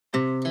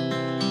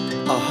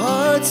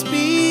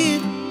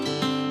Godspeed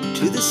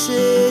to the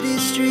city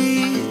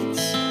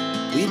streets.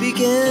 We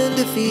began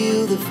to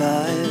feel the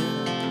fire.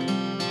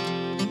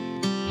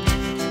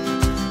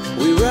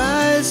 We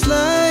rise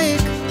like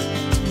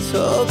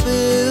tall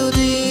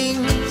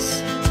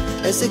buildings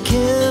as the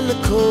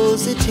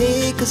chemicals, they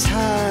take us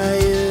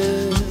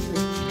higher.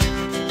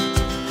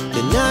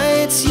 The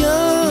night's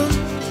young,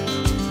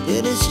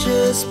 it has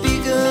just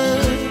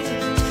begun,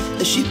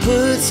 as she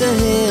puts her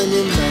hand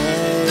in mine.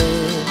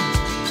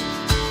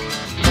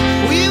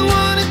 We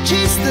wanna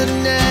chase the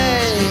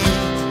night,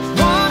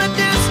 wanna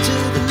dance to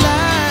the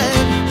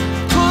light,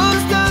 pull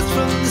the stars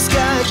from the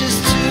sky, just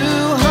two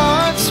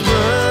hearts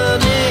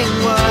running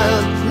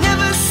wild.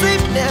 Never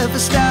sleep, never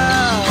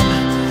stop,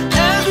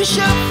 as we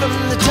shout from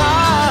the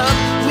top.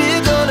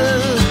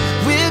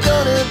 We're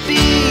gonna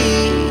be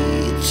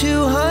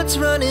two hearts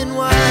running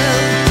wild.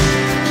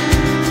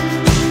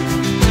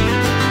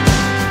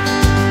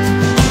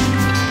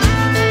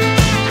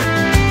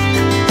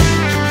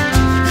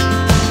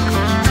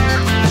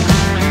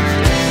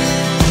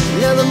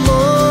 Now the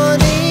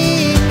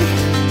morning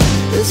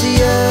is the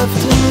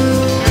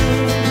afternoon.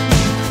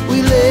 We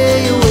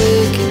lay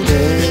awake in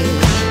bed.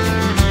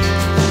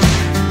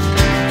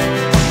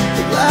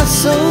 The laughs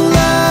so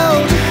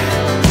loud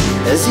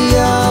as the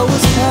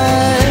hours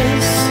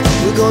pass.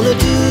 We're gonna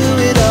do